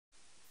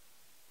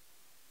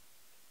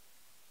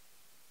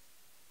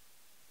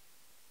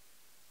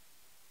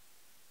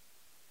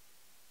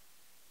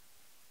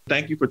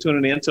Thank you for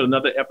tuning in to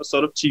another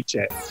episode of Chief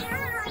Chat.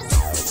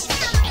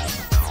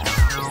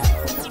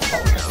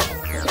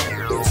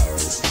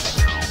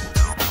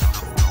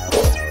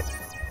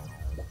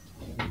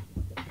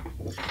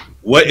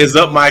 What is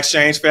up, my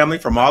exchange family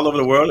from all over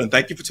the world, and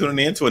thank you for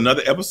tuning in to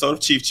another episode of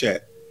Chief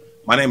Chat.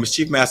 My name is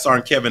Chief Master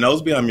Sergeant Kevin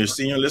Osby. I'm your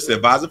Senior Enlisted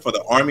Advisor for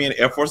the Army and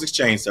Air Force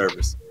Exchange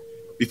Service.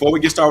 Before we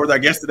get started with our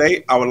guest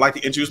today, I would like to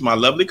introduce my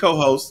lovely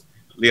co-hosts,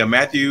 Leah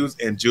Matthews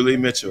and Julie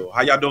Mitchell.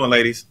 How y'all doing,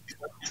 ladies?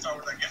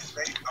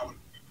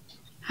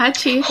 Hi,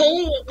 Chief.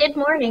 Hey, good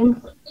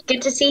morning.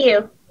 Good to see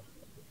you.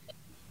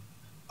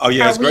 Oh,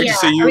 yeah, it's great to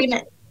see you.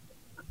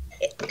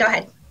 Go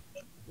ahead.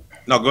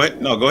 No, go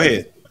ahead. No, go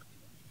ahead.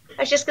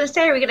 I was just going to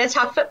say, are we going to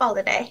talk football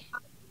today?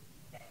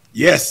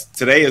 Yes,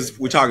 today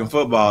we're talking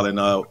football,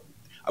 and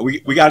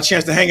we got a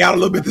chance to hang out a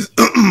little bit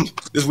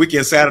this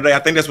weekend, Saturday. I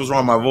think that's what's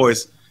wrong with my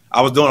voice.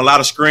 I was doing a lot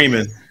of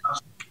screaming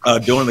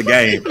during the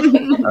game.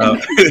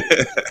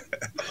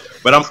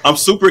 But I'm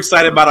super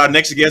excited about our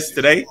next guest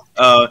today.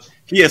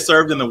 He has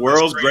served in the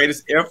world's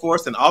greatest Air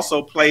Force and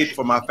also played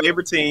for my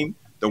favorite team,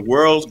 the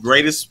world's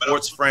greatest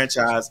sports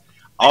franchise,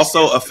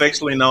 also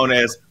affectionately known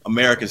as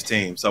America's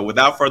Team. So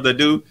without further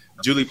ado,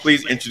 Julie,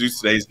 please introduce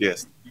today's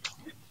guest.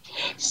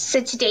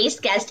 So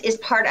today's guest is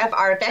part of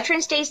our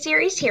Veterans Day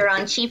series here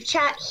on Chief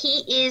Chat.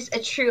 He is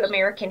a true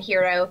American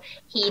hero.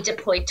 He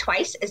deployed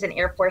twice as an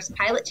Air Force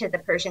pilot to the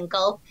Persian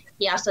Gulf.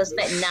 He also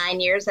spent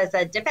 9 years as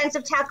a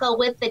defensive tackle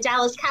with the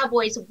Dallas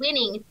Cowboys,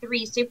 winning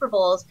 3 Super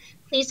Bowls.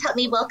 Please help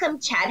me welcome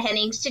Chad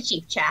Hennings to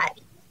Chief Chat.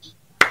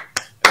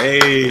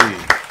 Hey. Yay.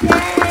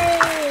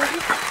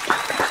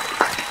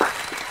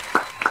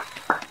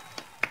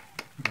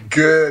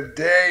 Good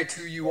day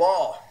to you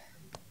all.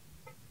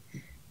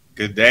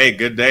 Good day.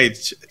 Good day.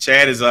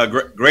 Chad, is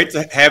great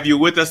to have you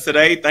with us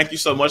today. Thank you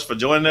so much for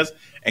joining us.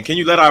 And can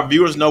you let our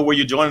viewers know where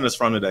you're joining us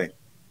from today?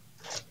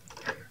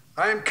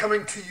 I am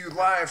coming to you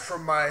live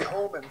from my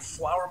home in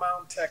Flower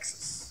Mound,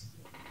 Texas.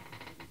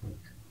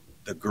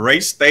 The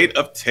great state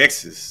of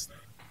Texas.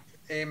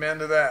 Amen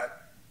to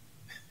that.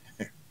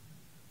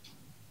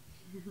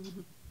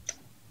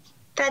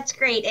 That's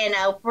great. And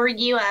were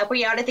you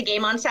out at the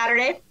game on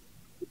Saturday?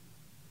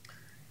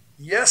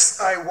 Yes,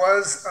 I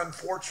was.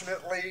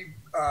 Unfortunately,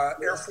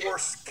 Air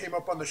Force came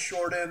up on the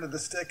short end of the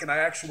stick, and I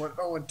actually went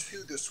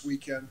 0-2 this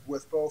weekend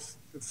with both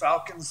the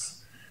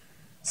Falcons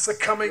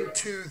succumbing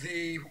to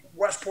the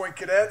West Point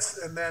Cadets,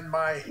 and then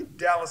my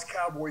Dallas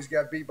Cowboys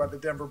got beat by the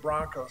Denver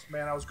Broncos.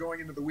 Man, I was going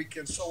into the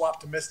weekend so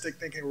optimistic,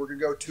 thinking we were going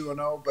to go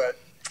 2-0, but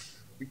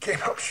we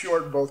came up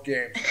short in both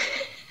games.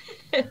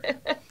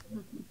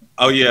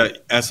 Oh, yeah.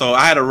 And so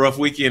I had a rough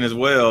weekend as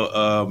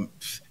well.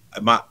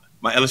 My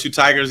LSU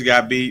Tigers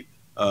got beat.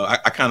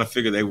 I kind of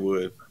figured they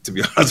would, to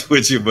be honest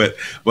with you, but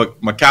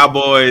my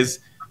Cowboys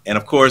and,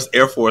 of course,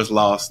 Air Force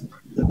lost.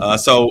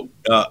 So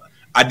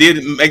I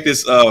did make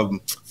this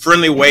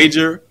friendly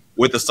wager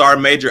with the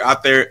Sergeant Major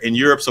out there in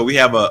Europe. So we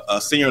have a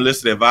senior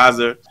enlisted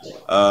advisor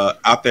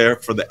out there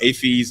for the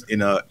AFEs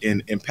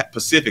in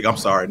Pacific. I'm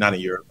sorry, not in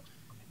Europe.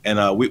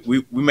 And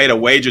we made a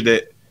wager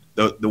that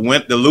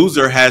the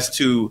loser has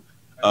to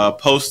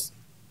post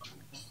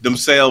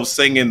themselves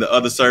singing the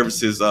other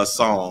services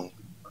song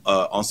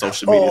on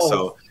social media.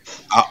 So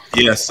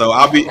so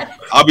I'll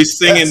be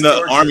singing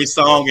the Army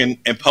song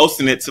and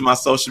posting it to my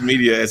social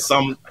media at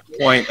some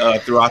point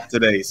throughout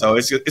today. So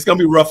it's gonna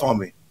be rough on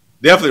me.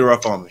 Definitely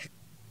rough on me.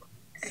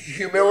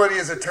 Humility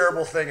is a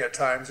terrible thing at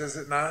times, is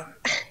it not?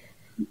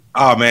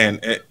 Oh man.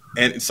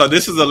 And so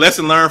this is a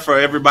lesson learned for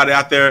everybody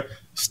out there.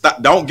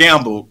 Don't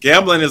gamble.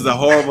 Gambling is a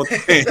horrible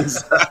thing.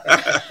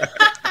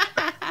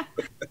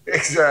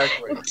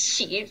 Exactly.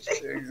 Jeez.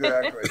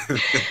 Exactly.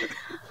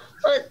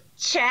 Well,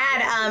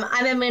 Chad,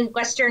 I'm a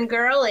Midwestern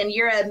girl, and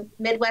you're a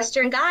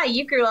Midwestern guy.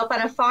 You grew up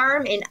on a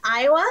farm in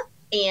Iowa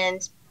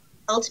and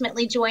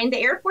ultimately joined the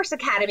Air Force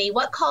Academy.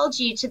 What called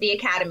you to the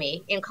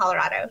academy in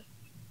Colorado?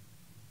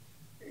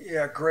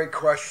 Yeah, great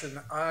question.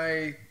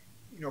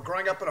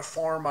 Growing up on a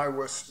farm, I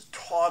was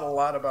taught a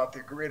lot about the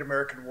great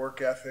American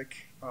work ethic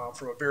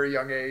from a very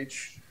young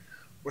age.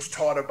 Was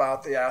taught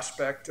about the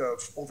aspect of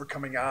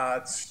overcoming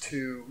odds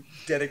to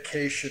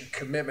dedication,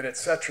 commitment,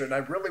 etc. And I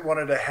really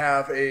wanted to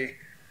have a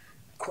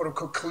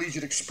quote-unquote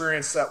collegiate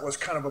experience that was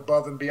kind of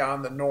above and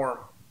beyond the norm.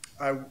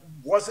 I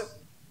wasn't,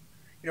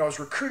 I was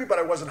recruited, but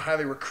I wasn't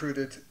highly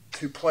recruited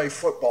to play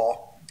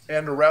football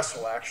and to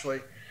wrestle,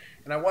 actually.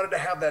 And I wanted to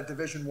have that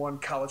Division I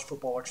college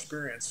football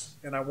experience.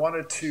 And I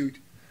wanted to,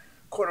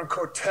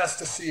 quote-unquote, test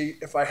to see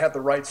if I had the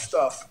right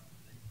stuff,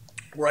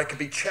 where I could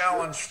be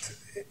challenged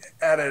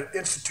at an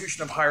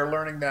institution of higher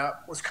learning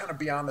that was kind of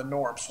beyond the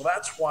norm. So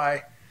that's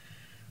why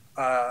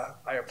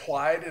I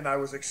applied, and I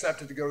was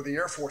accepted to go to the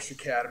Air Force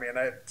Academy, and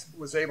I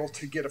was able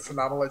to get a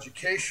phenomenal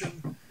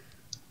education,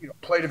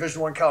 play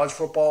Division I college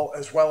football,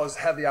 as well as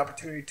have the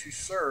opportunity to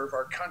serve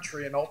our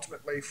country and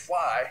ultimately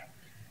fly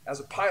as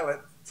a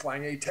pilot,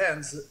 flying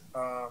A-10s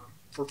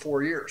for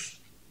 4 years.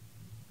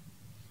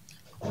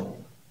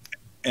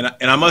 And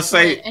I must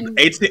say,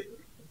 18.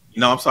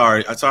 No, I'm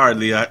sorry,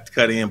 Lee, I had to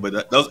cut in,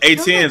 but those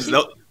A-10s,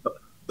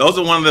 those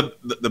are one of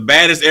the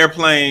baddest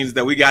airplanes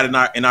that we got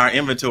in our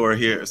inventory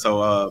here.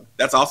 So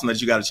that's awesome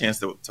that you got a chance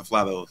to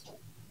fly those.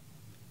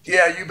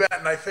 Yeah, you bet.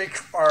 And I think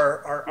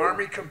our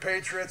Army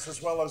compatriots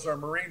as well as our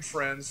Marine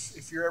friends,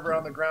 if you're ever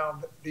on the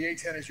ground, the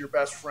A-10 is your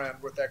best friend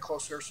with that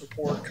close air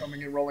support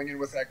coming in, rolling in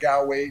with that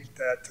Gauweight,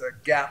 that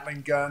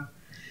Gatling gun.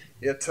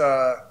 It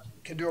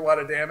can do a lot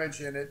of damage,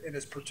 and it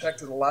has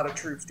protected a lot of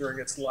troops during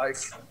its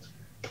life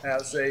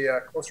as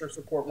a close air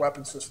support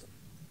weapon system.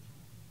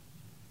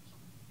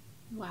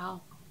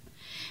 Wow.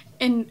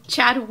 And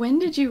Chad, when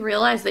did you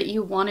realize that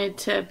you wanted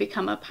to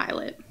become a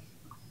pilot?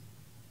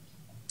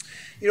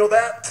 You know,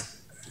 that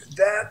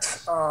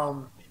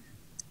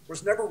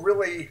was never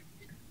really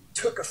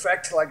took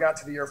effect till I got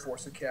to the Air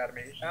Force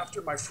Academy.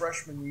 After my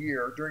freshman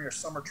year, during our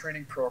summer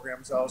training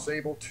programs, I was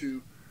able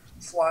to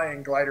fly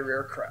in glider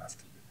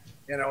aircraft.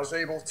 And I was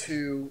able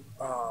to,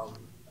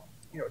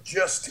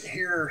 just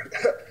here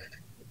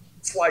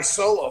fly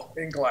solo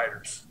in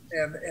gliders.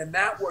 And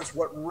that was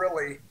what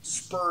really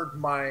spurred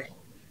my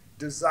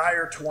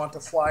desire to want to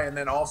fly. And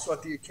then also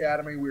at the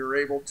academy, we were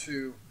able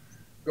to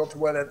built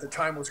what at the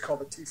time was called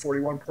the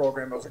T-41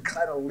 program. It was a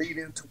kind of lead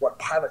into what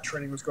pilot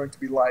training was going to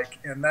be like,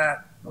 and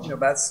that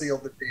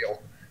sealed the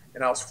deal.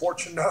 And I was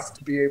fortunate enough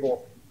to be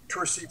able to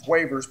receive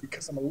waivers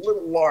because I'm a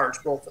little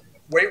large, both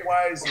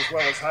weight-wise as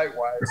well as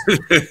height-wise,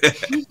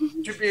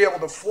 to be able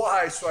to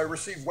fly. So I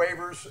received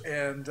waivers,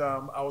 and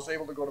I was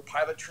able to go to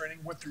pilot training,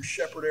 went through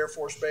Shepherd Air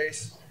Force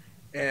Base,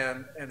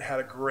 and had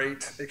a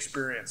great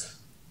experience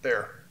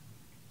there.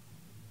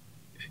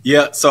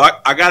 Yeah, so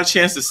I got a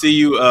chance to see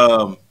you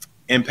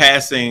in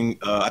passing.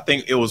 I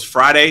think it was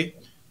Friday.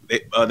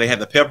 They had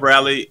the pep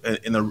rally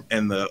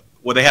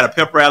they had a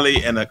pep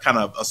rally and a kind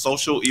of a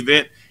social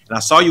event, and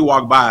I saw you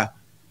walk by,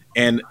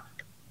 and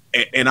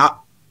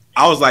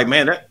I was like,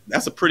 man,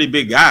 that's a pretty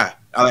big guy.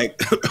 I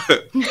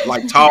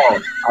like tall.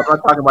 I'm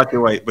not talking about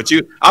your weight, but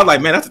I was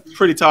like, man, that's a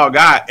pretty tall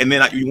guy. And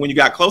then when you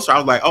got closer, I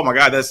was like, oh my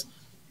God, that's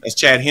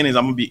Chad Hennings.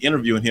 I'm gonna be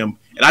interviewing him,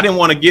 and I didn't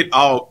want to get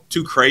all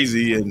too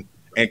crazy and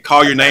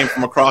call your name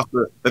from across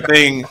the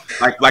thing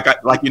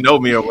like you know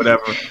me or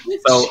whatever.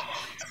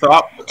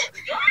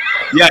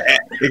 Yeah,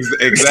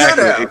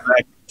 exactly.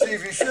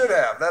 Steve, you should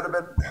have. That'd have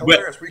been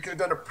hilarious. We could have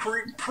done a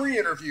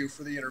pre-interview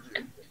for the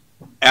interview.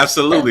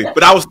 Absolutely.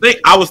 But I was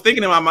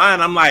thinking in my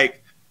mind, I'm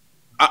like,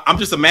 I'm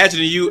just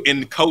imagining you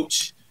in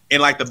coach in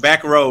like the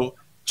back row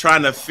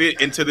trying to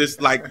fit into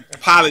this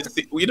like pilot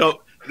seat,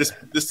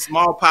 this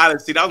small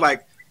pilot seat. I was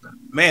like,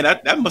 man,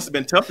 that must have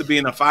been tough to be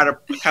in a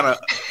fighter, kind of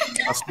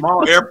a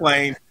small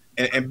airplane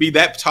and be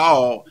that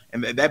tall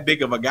and that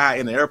big of a guy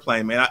in the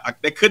airplane, man.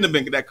 That couldn't have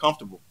been that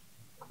comfortable.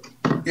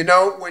 You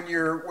know, when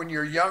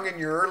you're young in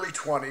your early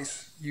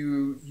 20s,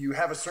 you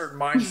have a certain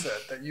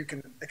mindset that you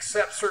can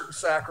accept certain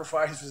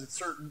sacrifices and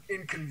certain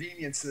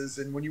inconveniences,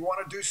 and when you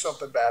want to do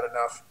something bad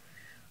enough,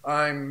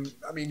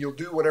 you'll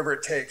do whatever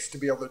it takes to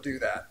be able to do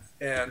that.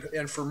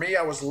 And for me,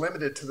 I was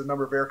limited to the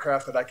number of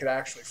aircraft that I could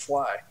actually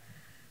fly.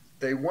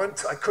 I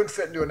couldn't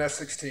fit into an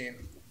F-16.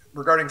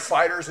 Regarding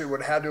fighters, it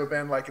would have had to have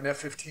been like an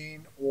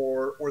F-15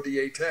 or the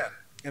A-10.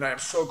 And I am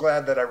so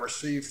glad that I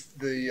received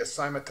the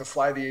assignment to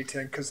fly the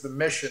A-10 because the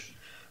mission,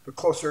 the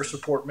close air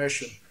support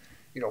mission,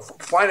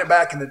 flying it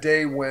back in the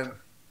day when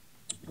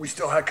we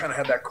still had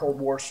that Cold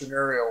War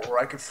scenario where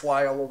I could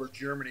fly all over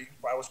Germany.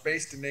 I was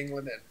based in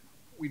England and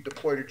we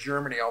deployed to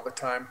Germany all the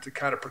time to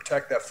kind of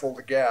protect that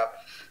Fulda Gap.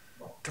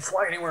 To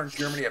fly anywhere in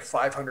Germany at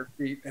 500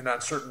 feet and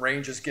on certain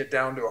ranges get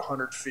down to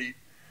 100 feet.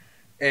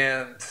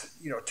 And,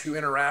 to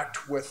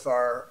interact with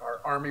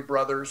our Army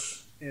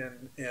brothers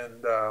and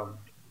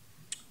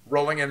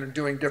rolling in and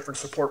doing different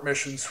support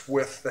missions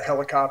with the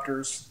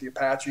helicopters, the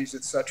Apaches,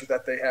 et cetera,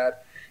 that they had.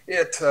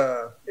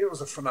 It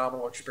was a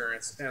phenomenal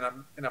experience. And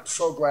I'm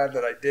so glad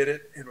that I did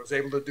it and was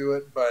able to do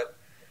it. But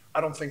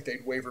I don't think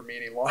they'd waiver me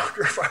any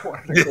longer if I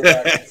wanted to go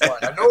back and fly.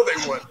 I know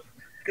they would.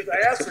 Because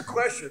I asked the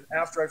question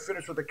after I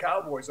finished with the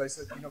Cowboys. I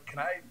said, would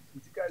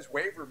you guys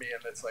waiver me?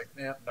 And it's like,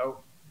 man,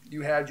 no.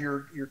 You had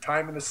your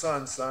time in the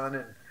sun, son,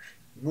 and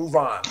move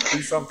on.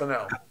 Do something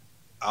else.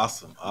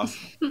 Awesome.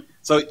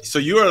 So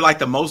you are like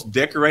the most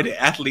decorated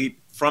athlete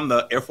from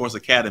the Air Force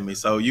Academy.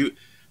 So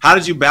how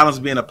did you balance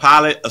being a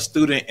pilot, a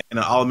student, and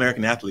an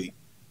All-American athlete?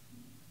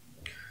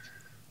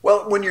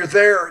 Well, when you're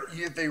there,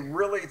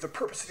 the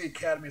purpose of the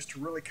academy is to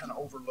really kind of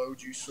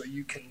overload you so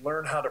you can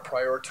learn how to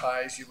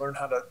prioritize. You learn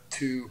how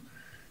to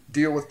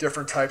deal with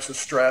different types of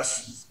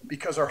stress,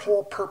 because our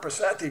whole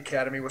purpose at the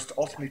academy was to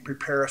ultimately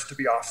prepare us to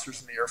be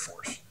officers in the Air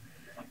Force.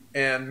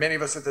 And many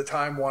of us at the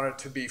time wanted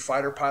to be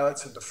fighter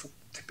pilots and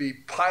to be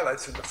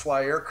pilots and to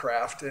fly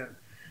aircraft. And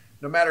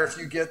no matter if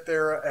you get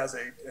there as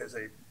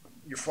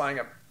you're flying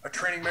a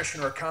training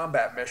mission or a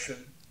combat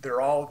mission, they're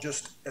all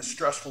just as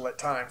stressful at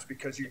times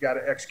because you got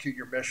to execute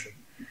your mission.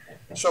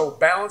 So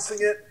balancing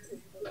it,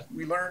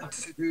 we learned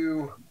to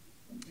do,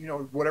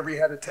 whatever you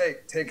had to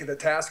take the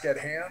task at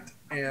hand,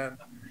 and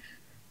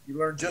you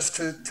learn just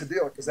to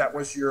deal, because that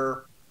was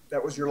your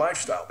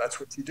lifestyle. That's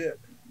what you did.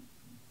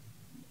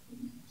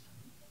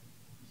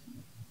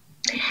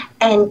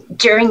 And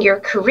during your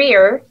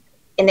career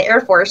in the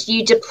Air Force.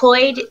 You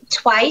deployed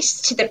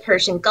twice to the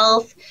Persian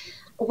Gulf.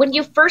 When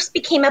you first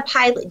became a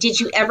pilot, did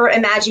you ever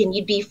imagine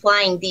you'd be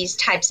flying these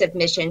types of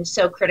missions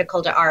so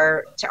critical to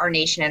our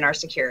nation and our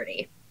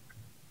security?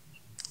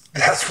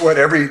 That's what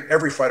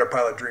every fighter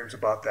pilot dreams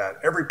about. That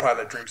every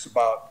pilot dreams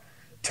about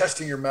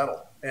testing your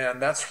mettle,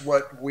 and that's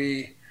what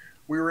we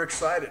were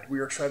excited. We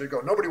were excited to go.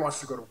 Nobody wants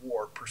to go to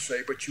war per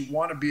se, but you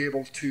want to be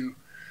able to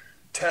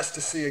test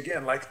to see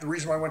again. Like the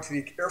reason why I went to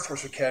the Air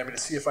Force Academy to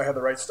see if I had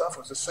the right stuff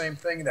was the same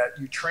thing, that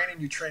you train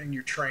and you train and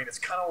you train. It's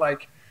kind of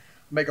like,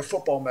 make a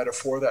football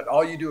metaphor, that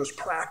all you do is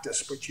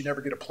practice, but you never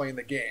get to play in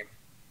the game.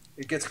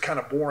 It gets kind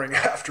of boring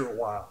after a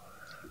while.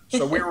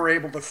 So we were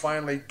able to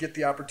finally get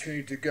the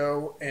opportunity to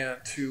go and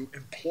to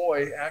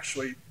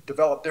actually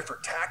develop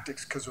different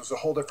tactics, because it was a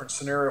whole different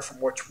scenario from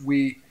what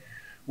we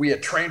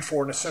had trained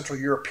for in a Central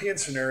European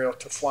scenario,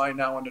 to fly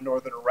now into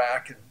northern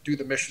Iraq and do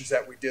the missions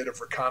that we did of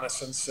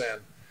reconnaissance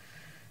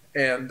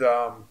and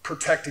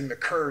protecting the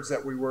Kurds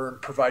that we were, and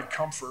provide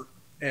comfort,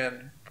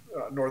 and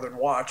Northern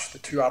Watch, the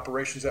two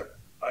operations that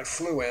I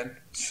flew in.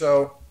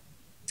 So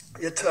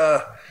it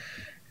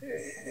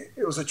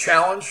was a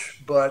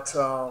challenge, but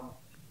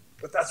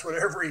that's what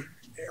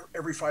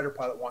every fighter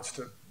pilot wants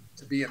to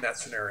be in that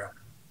scenario.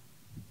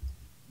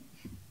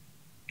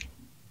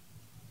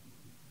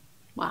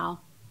 Wow.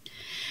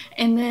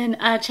 And then,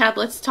 Chad,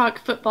 let's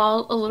talk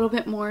football a little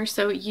bit more.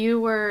 So you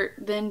were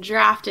then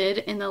drafted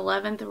in the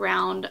 11th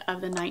round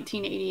of the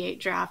 1988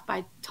 draft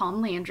by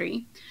Tom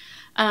Landry.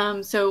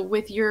 So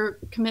with your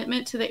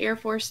commitment to the Air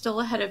Force still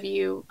ahead of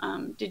you,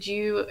 did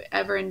you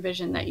ever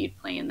envision that you'd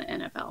play in the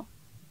NFL?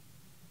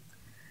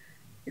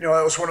 You know,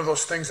 that was one of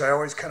those things I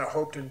always kind of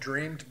hoped and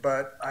dreamed,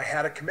 but I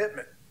had a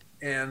commitment.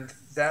 And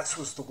that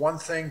was the one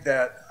thing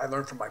that I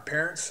learned from my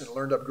parents and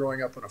learned up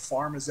growing up on a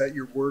farm, is that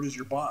your word is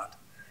your bond.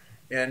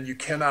 And you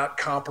cannot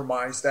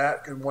compromise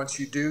that. And once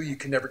you do, you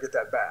can never get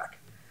that back.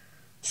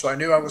 So I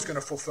knew I was going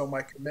to fulfill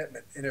my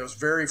commitment. And it was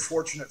very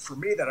fortunate for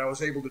me that I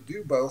was able to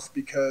do both,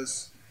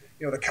 because,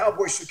 you know, the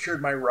Cowboys secured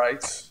my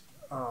rights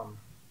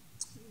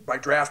by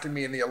drafting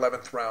me in the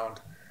 11th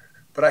round.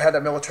 But I had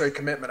that military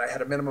commitment. I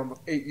had a minimum of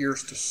 8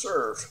 years to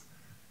serve,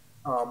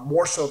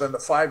 more so than the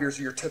 5 years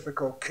of your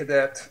typical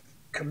cadet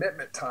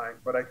commitment time.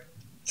 But I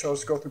chose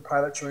to go through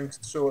pilot training,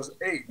 so it was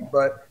 8.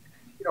 But,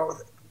 you know,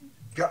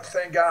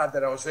 thank God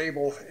that I was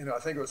able, you know, I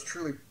think it was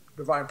truly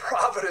divine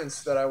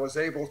providence that I was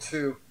able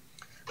to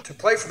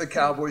play for the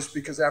Cowboys,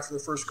 because after the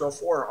first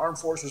Gulf War, Armed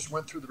Forces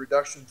went through the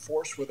reduction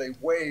force where they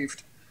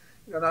waived,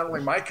 you know, not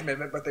only my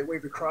commitment, but they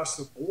waived across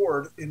the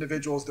board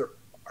individuals,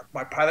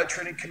 my pilot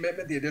training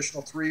commitment, the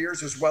additional 3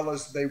 years, as well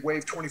as they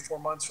waived 24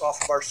 months off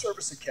of our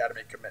service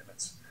academy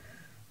commitments.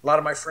 A lot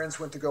of my friends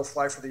went to go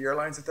fly for the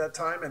airlines at that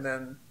time, and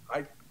then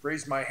I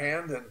raised my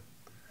hand and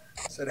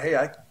said, hey,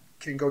 I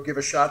can go give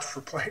a shot for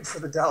playing for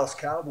the Dallas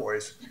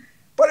Cowboys.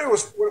 But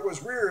what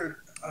was weird,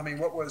 I mean,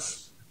 what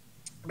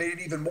made it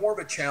even more of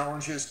a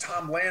challenge is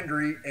Tom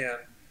Landry and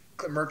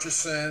Clint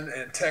Murchison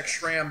and Tex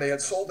Schramm, they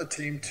had sold the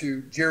team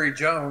to Jerry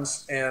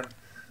Jones and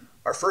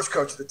our first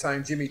coach at the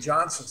time, Jimmy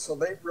Johnson. So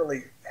they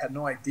really had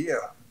no idea,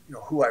 you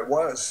know, who I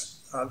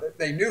was.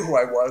 They knew who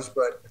I was,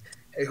 but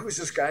hey, who's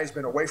this guy? He's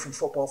been away from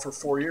football for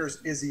 4 years.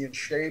 Is he in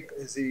shape?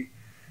 Is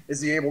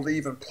he able to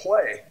even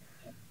play?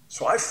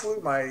 So I flew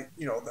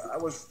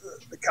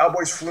the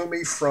Cowboys flew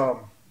me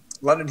from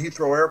London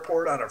Heathrow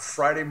Airport on a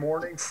Friday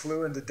morning,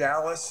 flew into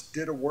Dallas,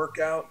 did a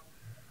workout.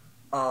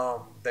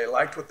 They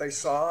liked what they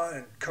saw,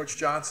 and Coach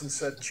Johnson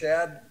said,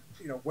 Chad,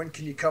 you know, when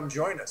can you come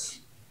join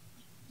us?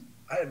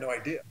 I had no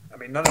idea. I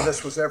mean, none of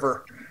this was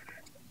ever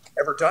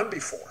done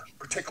before,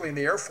 particularly in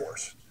the Air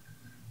Force.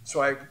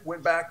 So I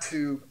went back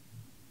to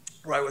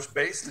where I was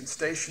based and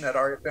stationed at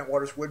our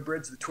Bentwaters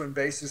Woodbridge, the twin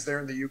bases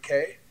there in the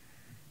UK.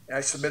 And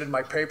I submitted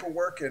my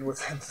paperwork, and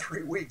within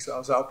 3 weeks, I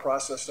was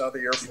processed out of the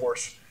Air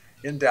Force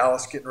in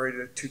Dallas, getting ready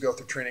to go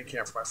through training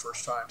camp for my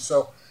first time.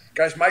 So,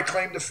 guys, my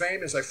claim to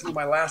fame is I flew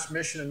my last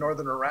mission in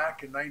northern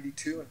Iraq in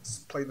 '92 and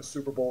played in the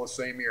Super Bowl the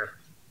same year.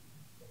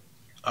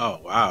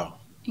 Oh, wow.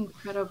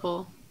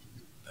 Incredible.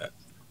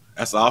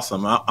 That's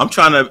awesome. I'm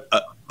trying to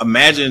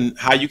imagine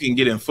how you can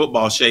get in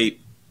football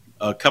shape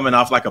coming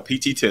off like a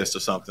PT test or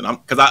something.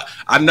 Because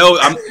I know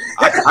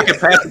I can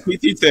pass the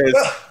PT test,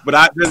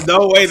 but there's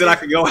no way that I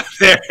could go out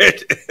there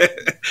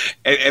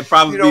and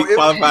probably be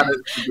qualified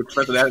to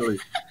be an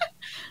athlete.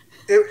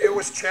 It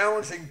was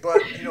challenging,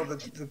 but you know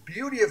the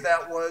beauty of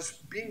that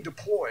was being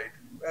deployed,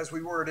 as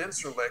we were at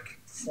Incirlik,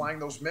 flying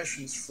those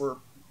missions for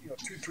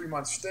 2-3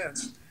 month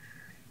stints.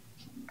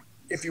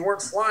 If you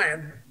weren't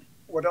flying,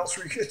 what else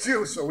were you going to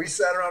do? So we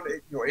sat around,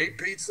 ate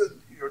pizza,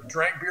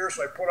 drank beer,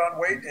 so I put on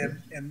weight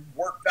and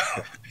worked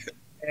out.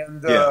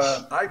 And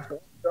I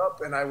bulked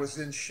up and I was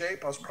in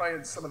shape. I was probably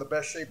in some of the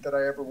best shape that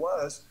I ever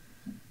was.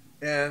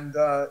 And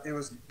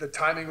the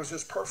timing was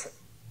just perfect.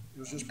 It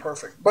was just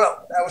perfect.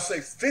 Well, I would say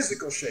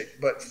physical shape,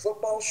 but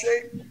football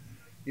shape,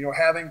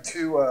 having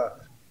to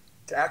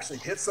actually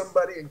hit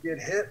somebody and get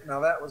hit, now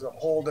that was a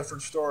whole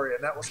different story.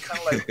 And that was kind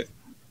of like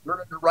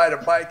learning to ride a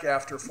bike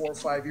after 4 or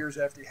 5 years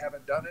after you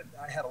haven't done it.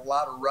 I had a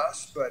lot of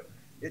rust, but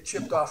it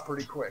chipped off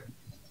pretty quick.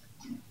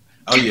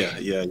 Oh yeah,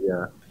 yeah,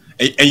 yeah.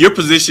 And your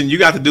position, you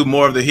got to do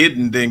more of the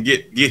hitting than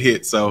get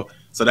hit. So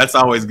that's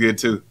always good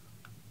too.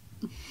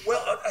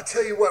 Well, I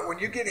tell you what, when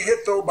you get hit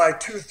though by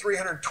two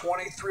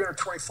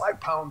 325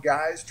 pound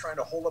guys trying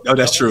to hold up Oh, a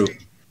that's double true.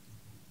 team,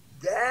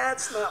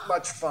 that's not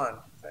much fun.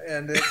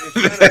 And it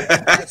kind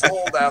of gets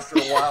old after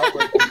a while,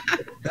 but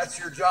that's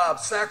your job.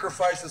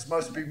 Sacrifices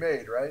must be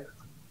made, right?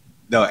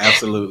 No,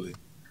 absolutely.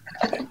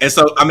 And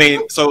so, I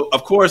mean, so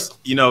of course,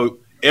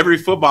 every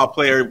football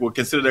player will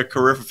consider their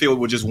career fulfilled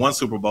with just one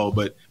Super Bowl.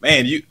 But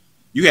man, you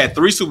had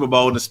three Super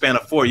Bowls in the span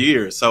of 4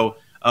 years. So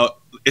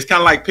it's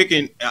kind of like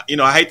picking.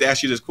 I hate to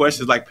ask you this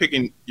question. It's like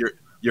picking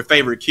your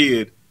favorite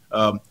kid.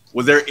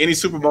 Was there any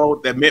Super Bowl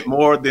that meant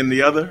more than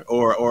the other,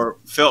 or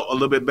felt a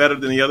little bit better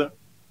than the other?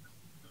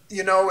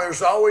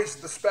 There's always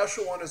the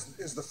special one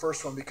is the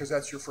first one because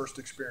that's your first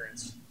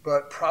experience.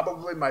 But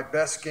probably my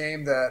best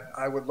game that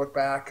I would look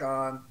back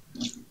on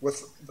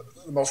with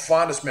the most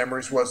fondest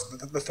memories was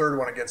the third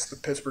one against the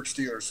Pittsburgh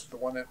Steelers, the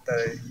one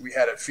that we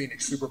had at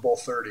Phoenix, Super Bowl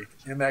 30.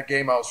 In that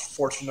game, I was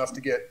fortunate enough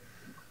to get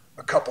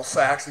a couple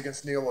sacks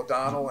against Neil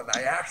O'Donnell, and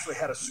I actually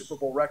had a Super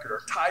Bowl record,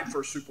 or tied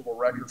for a Super Bowl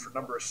record for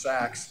number of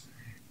sacks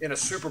in a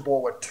Super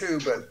Bowl with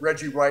 2, but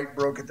Reggie White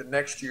broke it the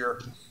next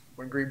year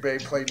when Green Bay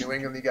played New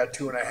England. He got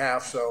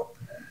 2.5, so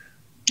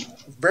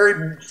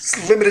very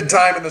limited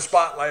time in the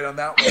spotlight on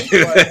that one.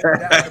 But that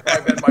would have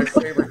probably been my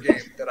favorite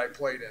game that I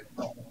played in.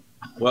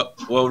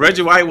 Well,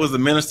 Reggie White was the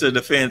minister of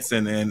defense,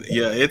 and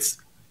yeah, it's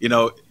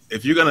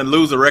if you're gonna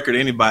lose a record to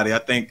anybody, I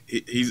think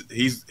he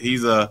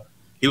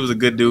was a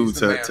good dude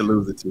to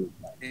lose it to.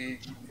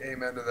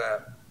 Amen to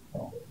that.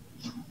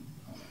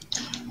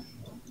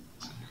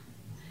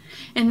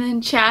 And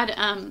then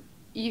Chad,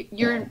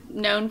 you're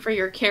known for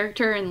your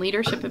character and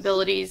leadership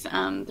abilities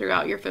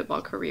throughout your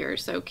football career.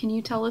 So can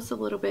you tell us a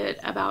little bit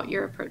about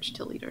your approach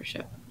to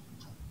leadership?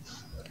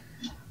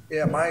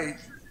 Yeah,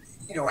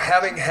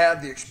 having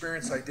had the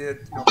experience I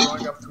did,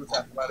 growing up with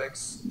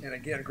athletics, and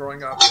again,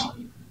 growing up,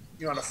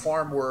 on a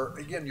farm where,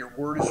 again, your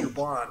word is your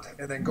bond,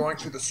 and then going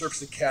through the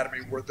Service Academy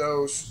where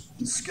those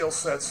skill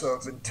sets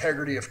of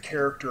integrity, of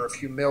character, of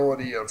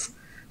humility, of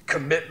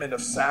commitment,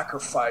 of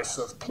sacrifice,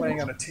 of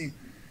playing on a team,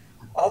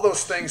 all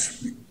those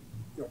things,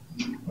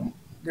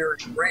 they're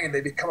ingrained.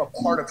 They become a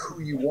part of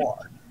who you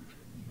are.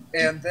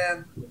 And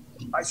then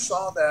I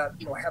saw that,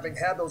 having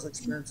had those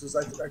experiences,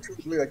 I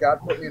truly believe that God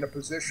put me in a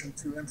position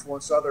to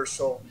influence others.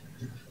 So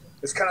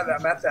it's kind of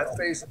I'm at that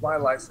phase of my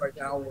life right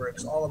now where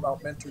it's all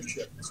about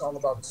mentorship. It's all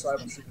about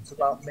discipleship. It's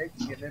about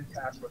making an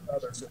impact with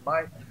others. And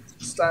my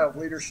style of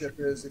leadership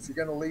is, if you're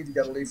going to lead, you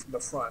got to lead from the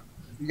front.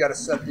 You got to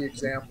set the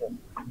example.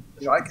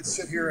 I could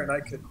sit here and I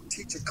could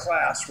teach a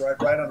class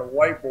right on a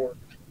whiteboard,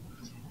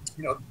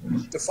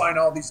 define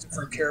all these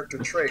different character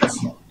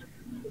traits.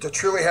 To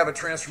truly have a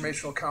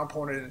transformational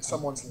component in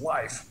someone's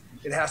life,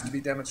 it has to be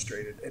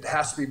demonstrated. It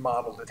has to be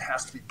modeled. It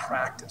has to be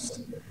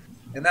practiced.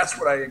 And that's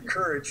what I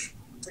encourage,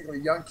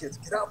 particularly young kids.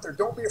 Get out there.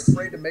 Don't be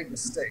afraid to make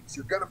mistakes.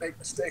 You're going to make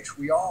mistakes.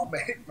 We all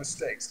make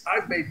mistakes.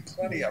 I've made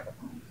plenty of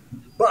them.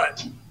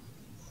 But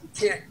you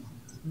can't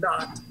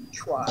not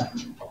try.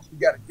 You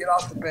got to get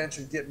off the bench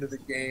and get into the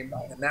game.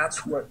 And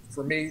that's what,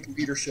 for me,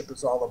 leadership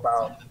is all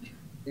about.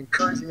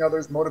 Encouraging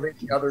others,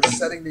 motivating others,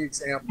 setting the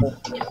example,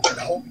 and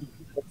holding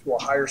people to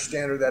a higher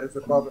standard that is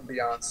above and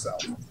beyond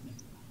self.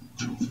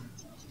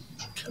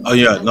 Oh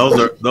yeah,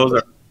 those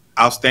are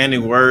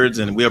outstanding words,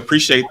 and we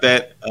appreciate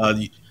that.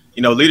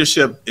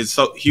 Leadership is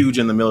so huge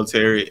in the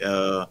military,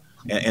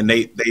 and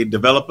they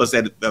develop us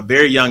at a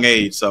very young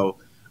age. So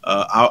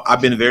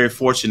I've been very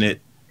fortunate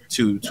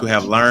to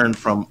have learned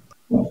from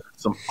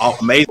some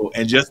amazing,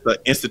 and just the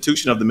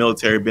institution of the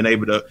military been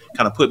able to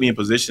kind of put me in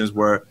positions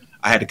where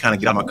I had to kind of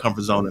get out of my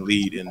comfort zone and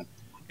lead. And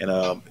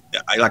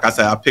like I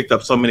said, I picked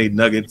up so many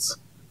nuggets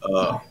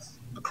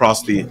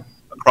across the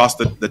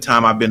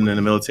time I've been in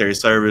the military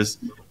service.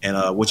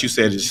 And what you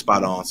said is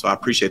spot on. So I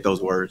appreciate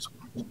those words.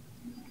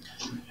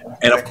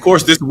 And of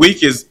course, this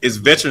week is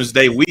Veterans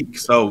Day week.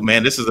 So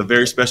man, this is a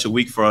very special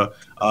week for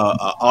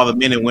all the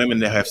men and women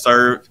that have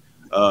served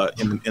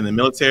in the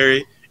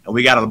military. And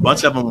we got a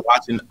bunch of them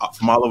watching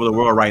from all over the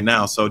world right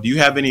now. So do you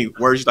have any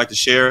words you'd like to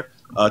share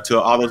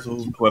to all those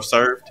who have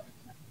served?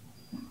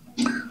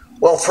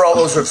 Well, for all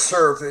those who have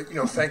served,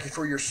 thank you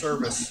for your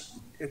service.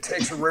 It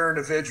takes a rare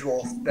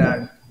individual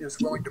that is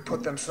willing to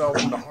put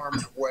themselves into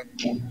harm's way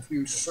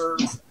to serve.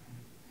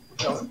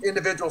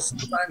 Individuals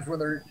sometimes when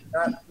they're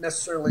not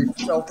necessarily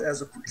felt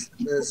as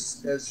appreciative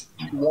as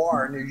you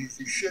are and as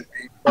you should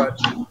be, but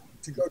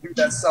to go do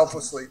that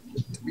selflessly,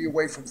 to be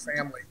away from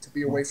family, to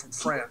be away from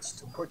friends,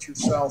 to put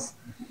yourself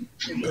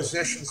in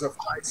positions of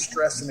high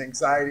stress and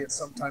anxiety and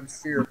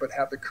sometimes fear, but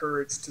have the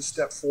courage to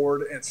step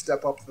forward and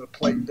step up to the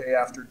plate day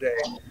after day.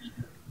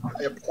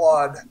 I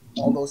applaud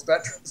all those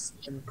veterans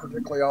and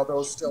particularly all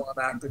those still on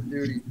active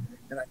duty,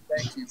 and I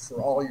thank you for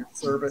all your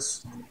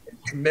service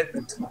and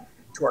commitment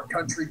to our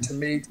country, to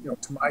me,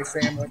 to my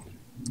family.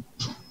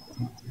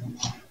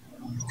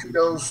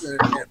 Kudos and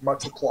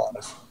much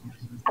applause.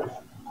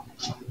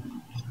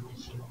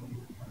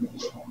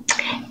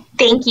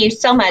 Thank you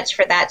so much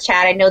for that,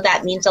 Chad. I know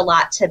that means a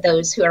lot to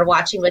those who are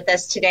watching with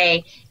us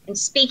today. And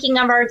speaking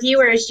of our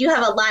viewers, you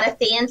have a lot of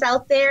fans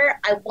out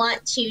there. I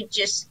want to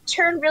just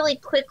turn really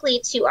quickly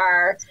to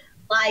our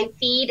live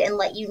feed and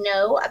let you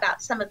know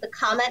about some of the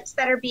comments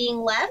that are being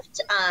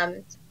left.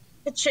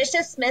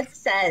 Patricia Smith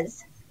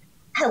says,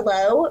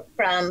 hello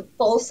from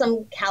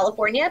Folsom,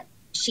 California.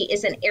 She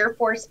is an Air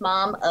Force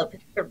mom of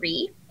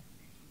 3.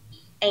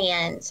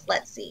 And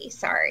let's see,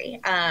 sorry.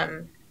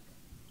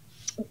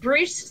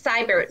 Bruce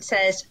Seibert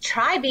says,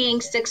 try being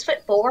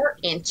 6'4"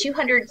 and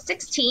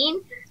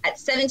 216 at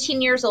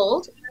 17 years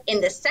old in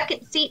the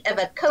second seat of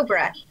a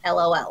Cobra,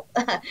 LOL.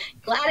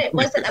 Glad it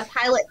wasn't a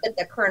pilot but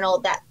the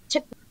colonel that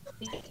took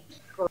me.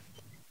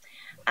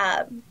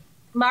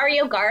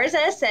 Mario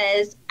Garza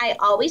says, I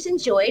always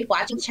enjoyed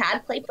watching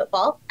Chad play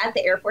football at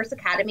the Air Force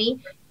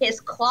Academy. His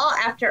claw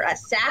after a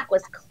sack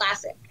was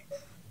classic.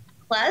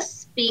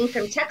 Plus, being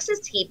from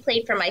Texas, he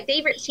played for my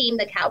favorite team,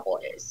 the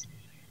Cowboys.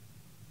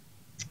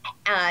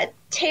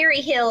 Terry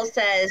Hill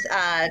says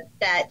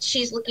that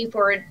she's looking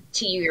forward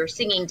to your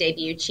singing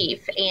debut,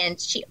 Chief. And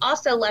she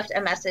also left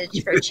a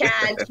message for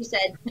Chad. She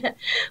said,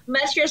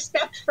 much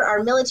respect for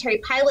our military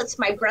pilots.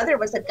 My brother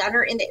was a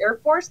gunner in the Air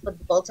Force with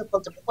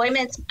multiple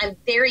deployments. I'm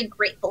very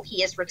grateful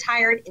he is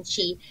retired, and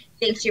she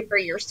thanks you for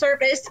your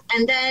service.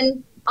 And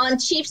then on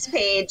Chief's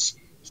page,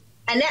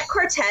 Annette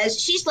Cortez,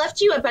 she's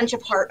left you a bunch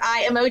of heart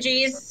eye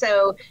emojis,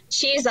 so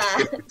she's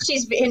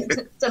been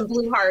some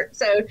blue heart,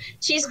 so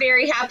she's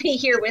very happy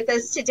here with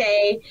us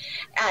today.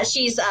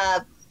 She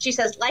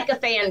says, like a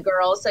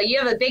fangirl, so you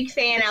have a big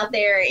fan out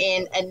there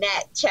in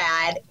Annette,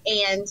 Chad.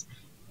 And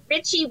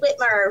Richie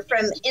Whitmer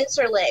from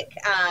Incirlik,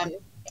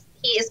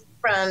 he is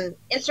from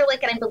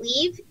Incirlik, and I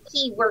believe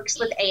he works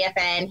with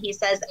AFN. He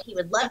says he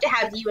would love to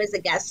have you as a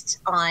guest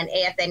on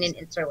AFN in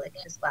Incirlik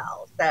as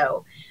well.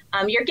 So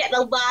you're getting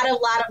a lot of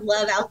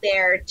love out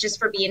there just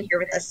for being here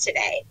with us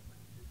today.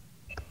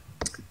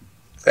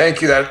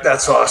 Thank you.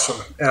 That's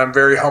awesome. And I'm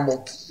very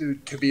humbled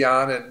to be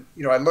on. And,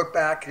 I look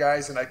back,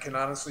 guys, and I can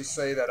honestly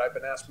say that I've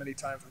been asked many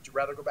times, would you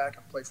rather go back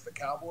and play for the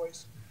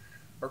Cowboys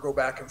or go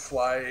back and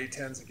fly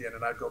A-10s again?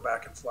 And I'd go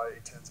back and fly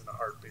A-10s in a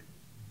heartbeat.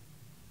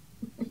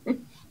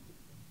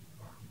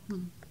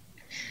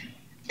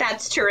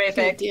 That's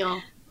terrific. Good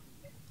deal.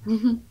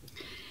 Mm-hmm.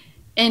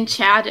 And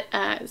Chad,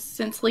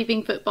 since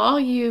leaving football,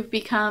 you've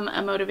become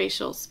a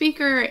motivational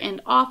speaker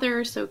and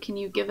author. So can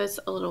you give us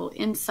a little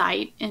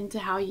insight into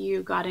how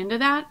you got into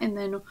that? And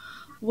then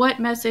what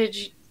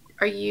message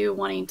are you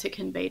wanting to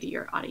convey to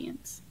your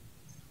audience?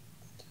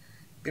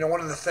 One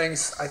of the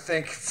things I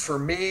think for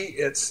me,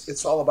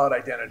 it's all about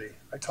identity.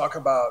 I talk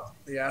about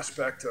the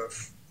aspect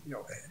of,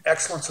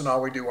 excellence in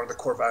all we do, one of the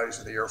core values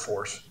of the Air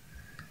Force.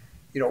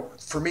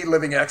 For me,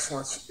 living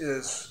excellence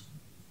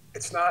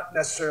it's not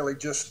necessarily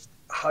just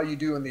how you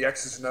do in the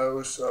X's and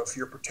O's of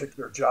your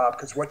particular job,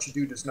 because what you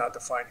do does not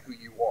define who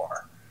you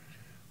are.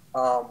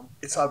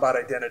 It's all about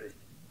identity,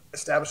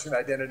 establishing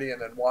identity and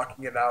then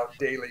walking it out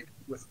daily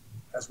with,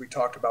 as we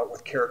talked about,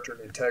 with character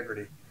and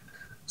integrity.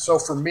 So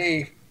for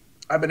me,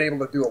 I've been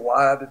able to do a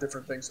lot of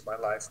different things in my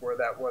life, where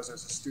that was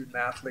as a student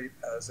athlete,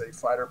 as a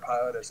fighter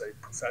pilot, as a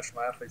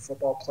professional athlete,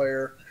 football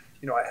player.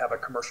 I have a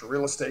commercial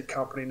real estate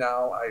company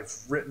now. I've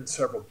written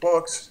several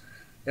books.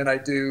 And I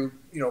do,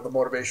 the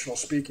motivational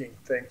speaking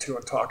thing too,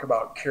 and talk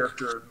about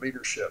character and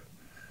leadership.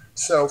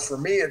 So for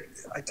me,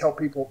 I tell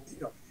people,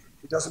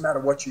 it doesn't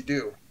matter what you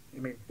do.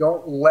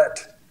 Don't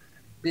let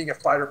being a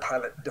fighter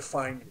pilot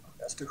define you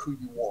as to who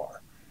you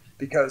are,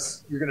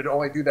 because you're going to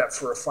only do that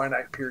for a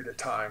finite period of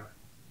time.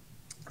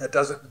 That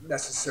doesn't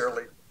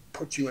necessarily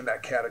put you in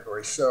that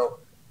category. So,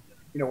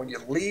 when you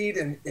lead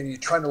and you're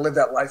trying to live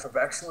that life of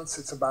excellence,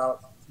 it's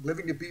about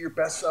living to be your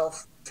best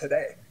self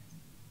today.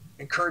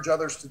 Encourage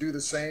others to do the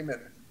same,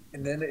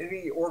 and then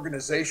any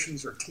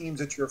organizations or teams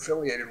that you're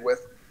affiliated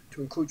with,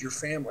 to include your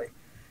family,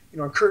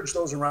 encourage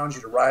those around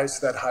you to rise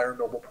to that higher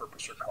noble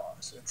purpose or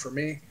cause. And for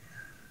me,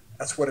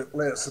 that's what it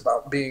is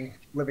about,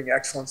 living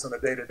excellence on a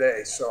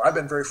day-to-day. So I've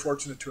been very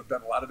fortunate to have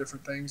done a lot of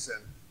different things,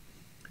 and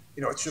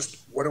it's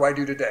just, what do I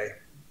do today?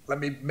 Let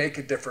me make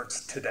a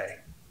difference today.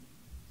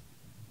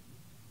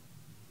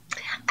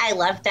 I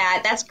love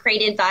that. That's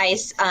great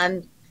advice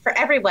for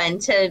everyone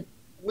to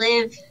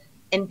live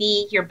and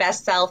be your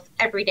best self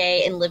every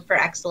day and live for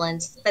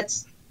excellence.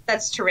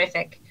 That's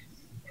terrific.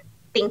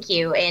 Thank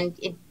you. And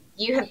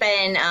you have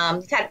been,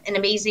 you've had an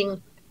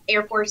amazing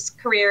Air Force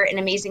career, an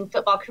amazing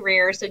football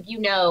career. So you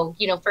know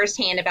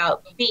firsthand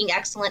about being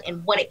excellent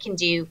and what it can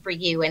do for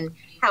you and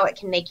how it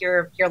can make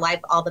your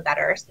life all the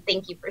better. So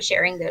thank you for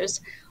sharing those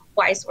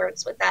wise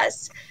words with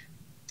us.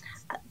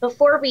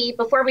 Before we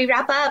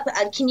wrap up,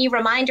 can you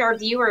remind our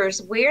viewers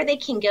where they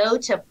can go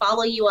to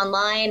follow you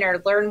online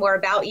or learn more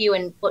about you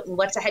and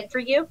what's ahead for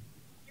you?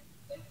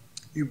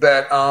 You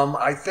bet.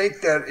 I think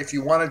that if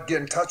you want to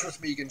get in touch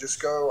with me, you can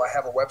just go. I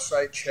have a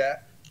website,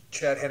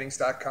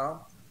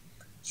 chadhennings.com.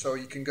 So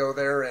you can go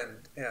there and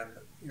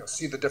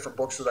see the different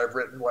books that I've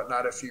written,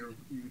 whatnot, if you'd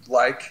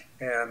like.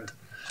 And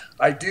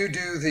I do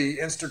the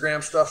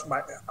Instagram stuff.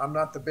 I'm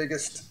not the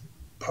biggest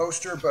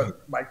poster,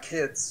 but my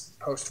kids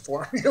post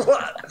for me a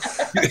lot.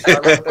 So I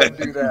let them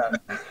do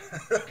that.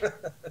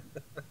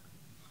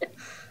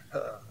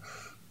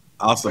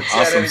 Awesome.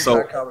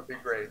 So would be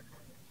great.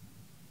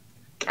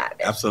 Got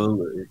it.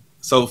 Absolutely.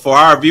 So for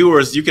our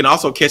viewers, you can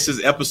also catch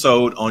this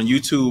episode on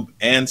YouTube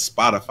and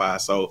Spotify.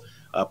 So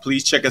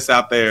please check us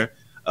out there.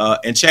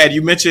 And Chad,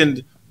 you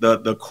mentioned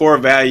the core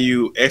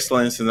value,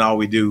 excellence in all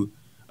we do.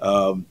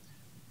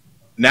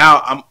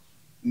 Now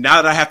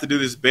that I have to do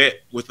this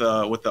bet with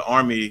the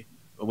Army,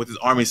 with this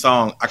Army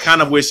song, I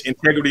kind of wish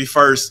integrity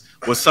first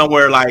was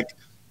somewhere like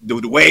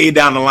way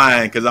down the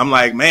line, because I'm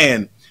like,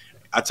 man,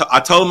 I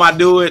told him I'd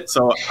do it,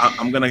 so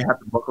I'm gonna have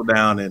to buckle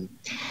down and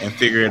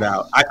figure it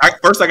out.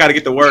 First I got to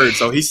get the words.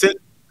 So he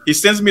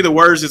sends me the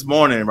words this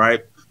morning,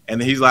 right?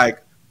 And he's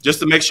like, just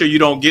to make sure you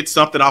don't get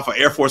something off an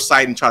Air Force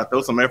site and try to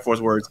throw some Air Force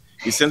words.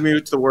 He sends me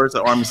the words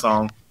of the Army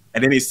song,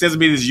 and then he sends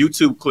me this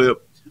YouTube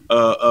clip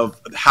of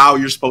how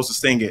you're supposed to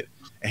sing it.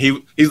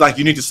 And he's like,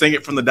 you need to sing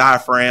it from the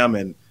diaphragm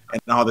and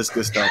all this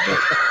good stuff. But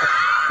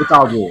it's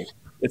all good.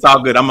 It's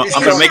all good. I'm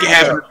gonna make it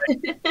happen.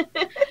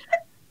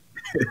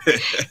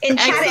 And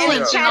Chad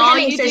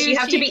Hennings says you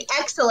have to be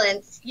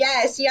excellent.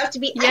 Yes, you have to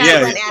be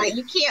excellent at it.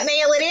 You can't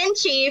mail it in,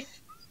 Chief.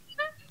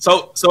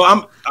 So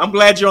I'm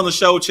glad you're on the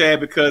show,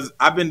 Chad, because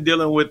I've been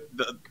dealing with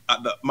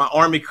my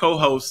Army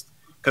co-host,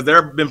 because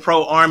they've been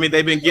pro Army.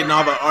 They've been getting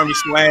all the Army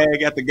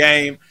swag at the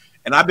game,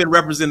 and I've been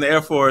representing the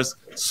Air Force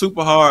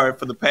super hard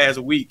for the past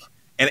week,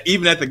 and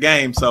even at the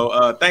game.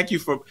 So thank you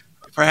for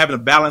having a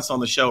balance on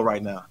the show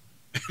right now.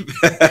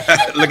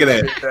 Look at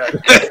that.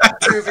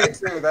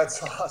 2v2.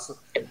 That's awesome.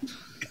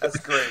 That's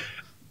great.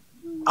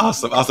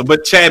 Awesome.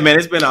 But Chad, man,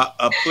 it's been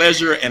a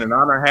pleasure and an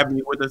honor having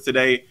you with us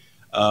today.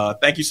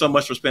 Thank you so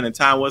much for spending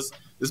time with us.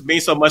 This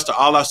means so much to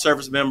all our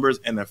service members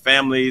and their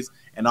families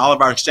and all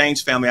of our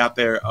exchange family out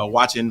there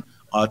watching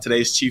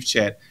today's Chief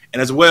Chat.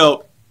 And as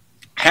well,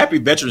 happy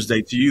Veterans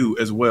Day to you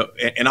as well,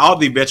 and all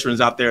the veterans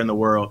out there in the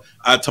world.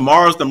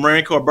 Tomorrow's the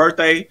Marine Corps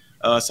birthday.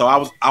 So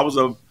I was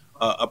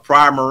a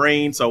prior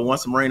Marine. So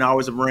once a Marine,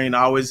 always a Marine.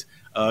 I always,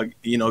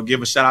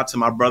 give a shout out to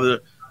my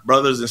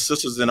brothers and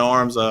sisters in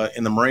arms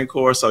in the Marine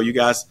Corps. So you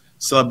guys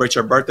celebrate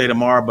your birthday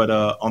tomorrow. But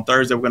on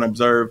Thursday, we're going to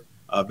observe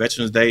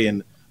Veterans Day,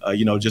 and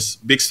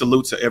just big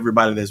salute to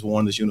everybody that's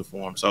worn this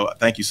uniform. So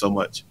thank you so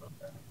much.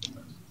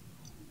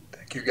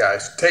 Thank you,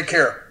 guys. Take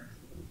care.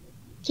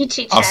 Chief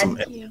Chat. Awesome.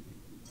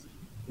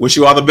 Wish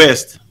you all the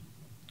best.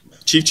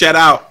 Chief Chat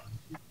out.